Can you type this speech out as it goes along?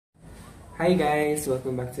Hi guys!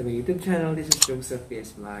 Welcome back to my YouTube channel. This is Joseph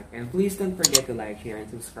PS Vlog. And please don't forget to like, share, and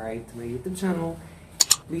subscribe to my YouTube channel.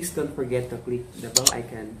 Please don't forget to click the bell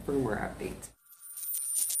icon for more updates.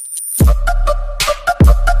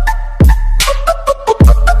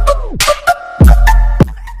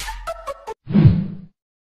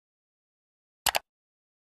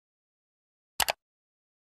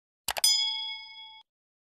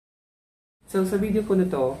 So sa video ko na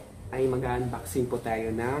to ay mag-unboxing po tayo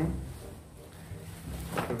ng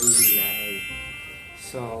Ringlight.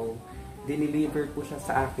 So, dineliver po siya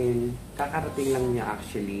sa akin. Kakarating lang niya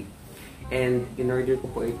actually. And in-order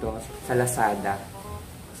ko po ito sa Lazada.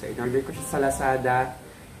 So, in-order ko siya sa Lazada.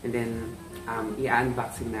 And then,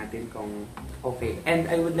 i-unboxing natin kung okay.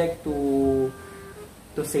 And I would like to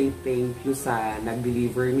say thank you sa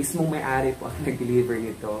nag-deliver. Mismong may-ari po ang nag-deliver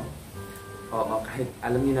nito. Oo, kahit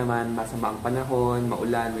alam niyo naman, masama ang panahon,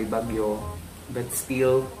 maulan, may bagyo. But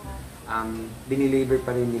still, dineliver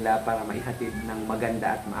pa rin nila para maihatid ng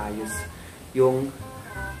maganda at maayos yung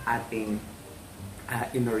ating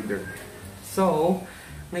in-order. So,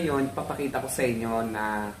 ngayon, papakita ko sa inyo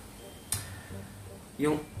na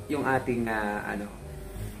yung ating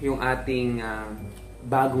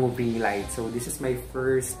bagong Ringlight. So, this is my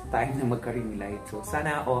first time na magka-Ringlight. So,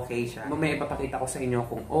 sana okay siya. Mamaya ipapakita ko sa inyo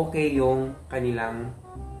kung okay yung kanilang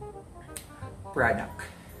product.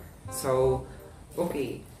 So,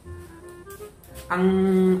 okay.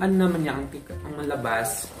 Ang naman niya, ang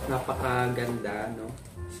malabas, napakaganda, no?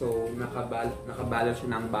 So, nakabalot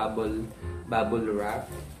siya ng bubble wrap.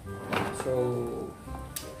 So,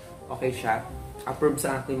 okay siya. Approve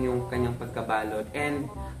sa akin yung kanyang pagkabalot.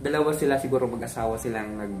 And dalawa sila, siguro mag-asawa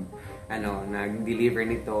silang nag-deliver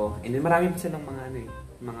nito. And then marami pa silang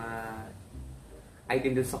mga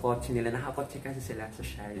item dun sa kotse nila. Nakakotse kasi sila sa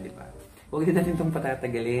share, di ba? Huwag din natin itong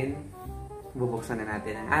patatagalin. Bubuksan na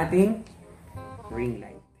natin ang ating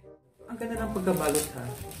Ringlight. Ang ganda ng pagkabalot ha.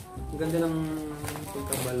 Ang ganda ng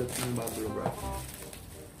pagkabalot ng bubble wrap.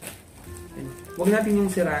 And huwag natin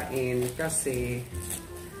yung sirain kasi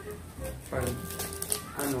pag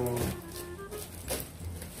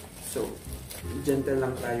so gentle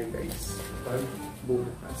lang tayo guys pag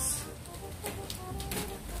bubukas.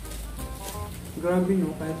 Grabe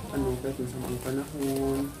no, kahit masamang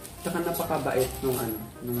panahon, tsaka napakabait nung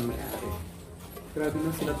may-ari. Grabe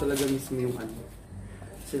no, sila talaga mismo yung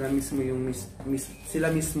sila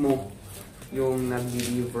mismo yung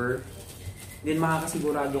nag-deliver. Then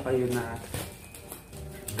makakasigurado kayo na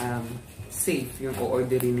safe yung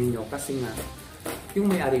o-orderin ninyo kasi nga yung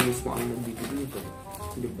may-ari mismo ang nag-deliver,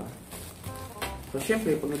 di ba? So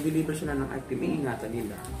syempre pag nag-deliver sila ng item, iingatan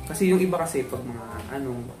nila. Kasi yung iba kasi pag mga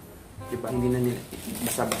di ba, hindi na nila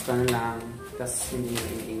basta-basta na lang, tas hindi na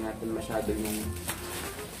iingatan masyado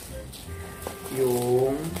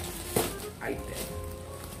yung item.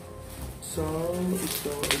 So,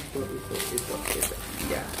 ito.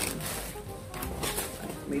 Yan.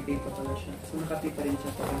 May tape pa pala siya. So, nakatape pa rin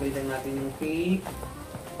siya. Pakagay lang natin yung tape.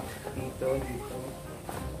 Dito.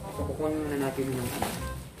 So, kukunin muna natin yung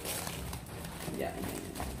yan.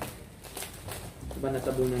 Diba,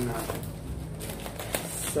 natabunan natin.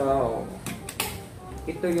 So,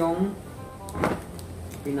 ito yung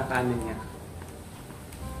pinakaano niya.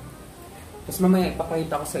 Tapos mamaya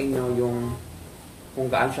ipapakita ko sa inyo yung kung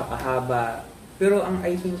gaano siya kahaba. Pero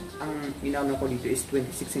I think ang inauna ko dito is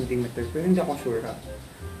 26 cm. Pero hindi ako sure ha.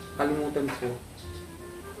 Kalimutan ko.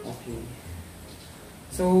 Okay.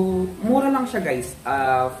 So, mura lang siya guys.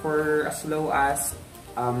 For as low as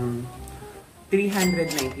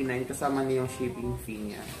 399 kasama na yung shipping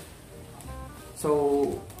fee niya. So,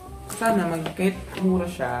 sana kahit mura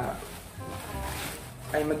siya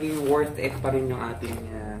ay maging worth it pa rin yung ating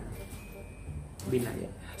binaya.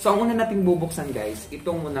 So, ang una nating bubuksan guys,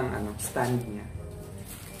 itong munang stand niya.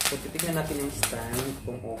 So, titignan natin yung stand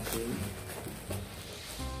kung okay.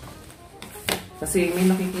 Kasi may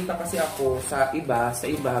nakikita kasi ako sa iba,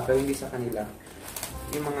 pero hindi sa kanila.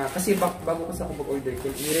 Yung mga, kasi bago kasi ako mag-order,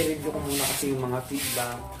 nire-review ko muna kasi yung mga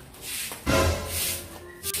feedback.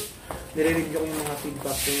 Nire-review ko yung mga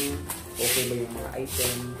feedback kung okay ba yung mga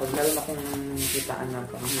item. Pag lalo na kung kitaan na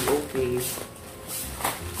pang hindi okay,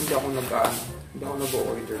 hindi ako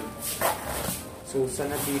nag-order. So,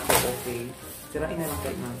 sana dito okay. Sirain na lang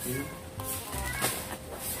tayo natin.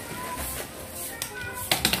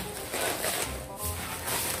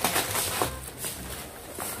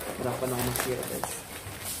 Wala pa na ako masira guys.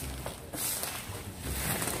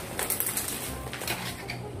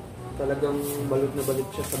 Talagang balot na balot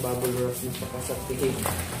siya sa bubble wrap na saka sa tihig.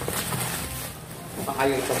 Baka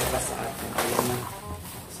kayo ito bukas sa atin.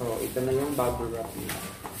 So, ito na yung bubble wrap niya.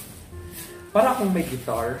 para akong may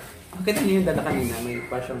guitar. Nakita niyo yung dala kanina,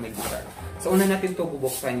 para siyang may guitar. So, una natin ito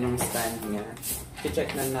bubuksan yung stand niya.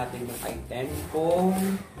 I-check na natin yung item kung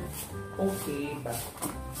okay ba.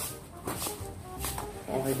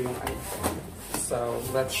 Okay ba yung item? So,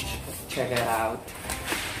 let's check it out.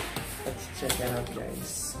 Let's check it out,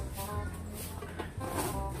 guys.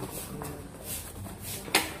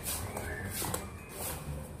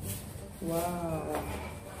 Wow!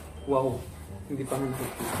 Wow! Hindi pa man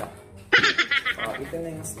nakikita. Ito na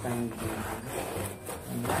yung stand niya.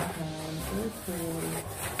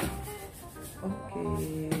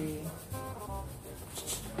 Okay.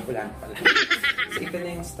 Wala na pala. So, ito na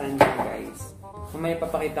yung stand niya, guys. Mamaya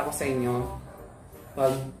papakita ko sa inyo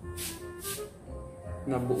pag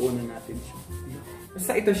nabuo na natin siya.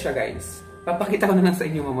 Basta ito siya, guys. Papakita ko na lang sa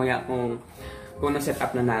inyo mamaya kung na-set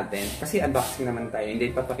up na natin. Kasi unboxing naman tayo. And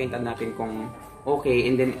then, papakita natin kung okay.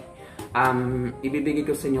 And then, ibibigay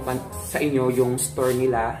ko sa inyo yung store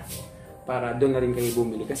nila para doon na rin kayo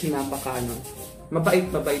bumili. Kasi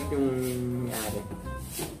mabait yung nangyari.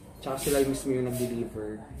 Tsaka sila mismo yung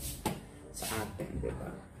nag-deliver sa atin,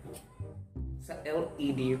 diba? Sa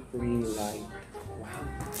LED Ringlight. Wow!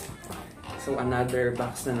 So, another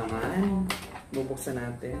box na naman. Bubuksan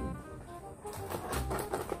natin.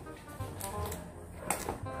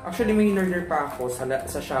 Actually, may in-order pa ako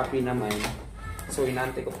sa Shopee naman. So,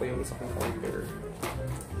 inaantay ko po yung isa kong order.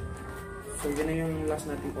 So, yun na yung last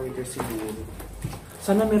nating order siguro.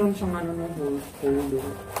 Sana meron siyang holder.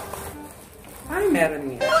 Ay, meron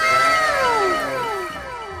nga.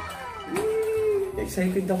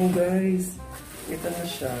 Excited ako, guys. Ito na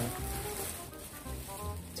siya.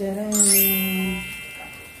 Tcharam!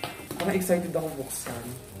 Parang excited ako buksan.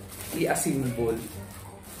 I-assemble.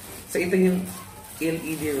 So, ito yung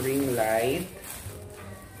LED ring light.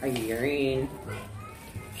 Ayun.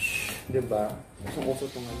 Diba? Usong-uso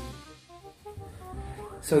ito ngayon.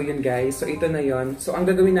 So, yun guys. So, ito na yun. So, ang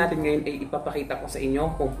gagawin natin ngayon ay ipapakita ko sa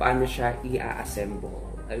inyo kung paano siya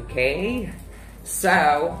i-assemble. Okay? So,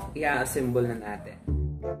 i-assemble na natin.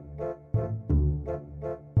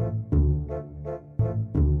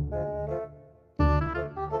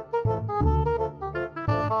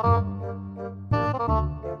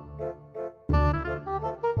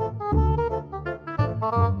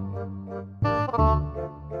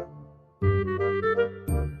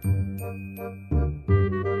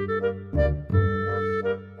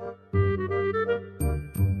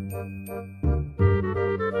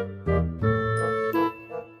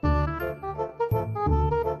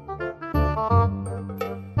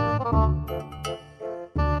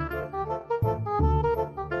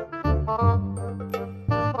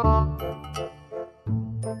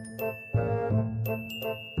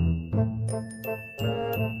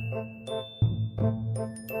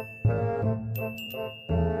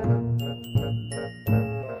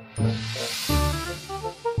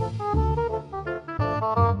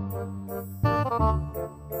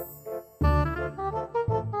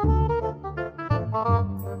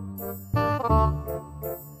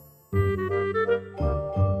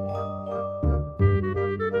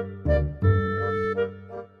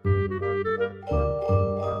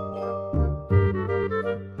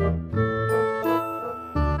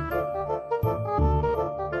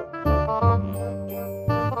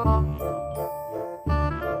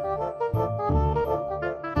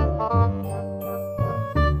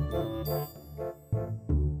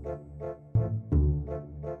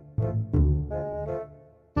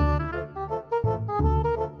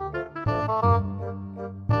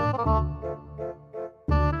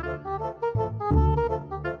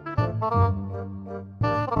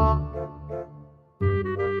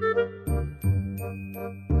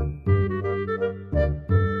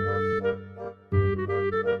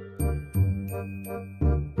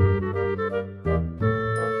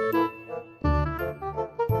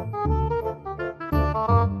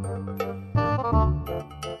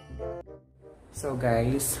 So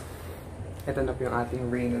guys, ito na po yung ating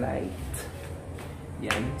ring light.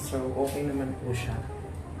 Yan. So okay naman po siya.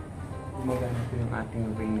 Gumagana po yung ating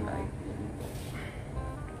ring light. Yan.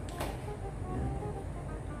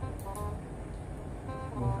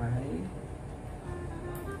 Okay.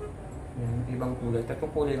 Yan. Ibang kulay.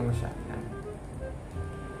 Tatlong kulay naman siya. Yan.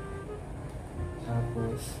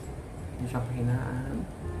 Tapos, hindi siya kahinaan.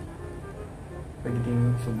 Pwede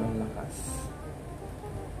din sobrang lakas.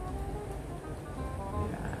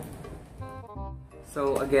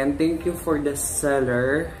 So again, thank you for the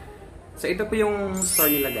seller. So ito po yung store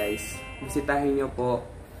nila guys. Bisitahin nyo po.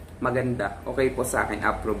 Maganda. Okay po sa akin.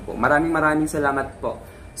 Approve po. Maraming salamat po.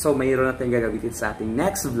 So mayroon natin gagamitin sa ating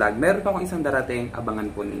next vlog. Meron pa akong isang darating. Abangan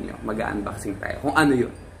po ninyo. Mag-unboxing tayo. Kung ano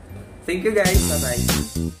yun. Thank you guys.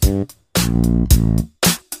 Bye-bye.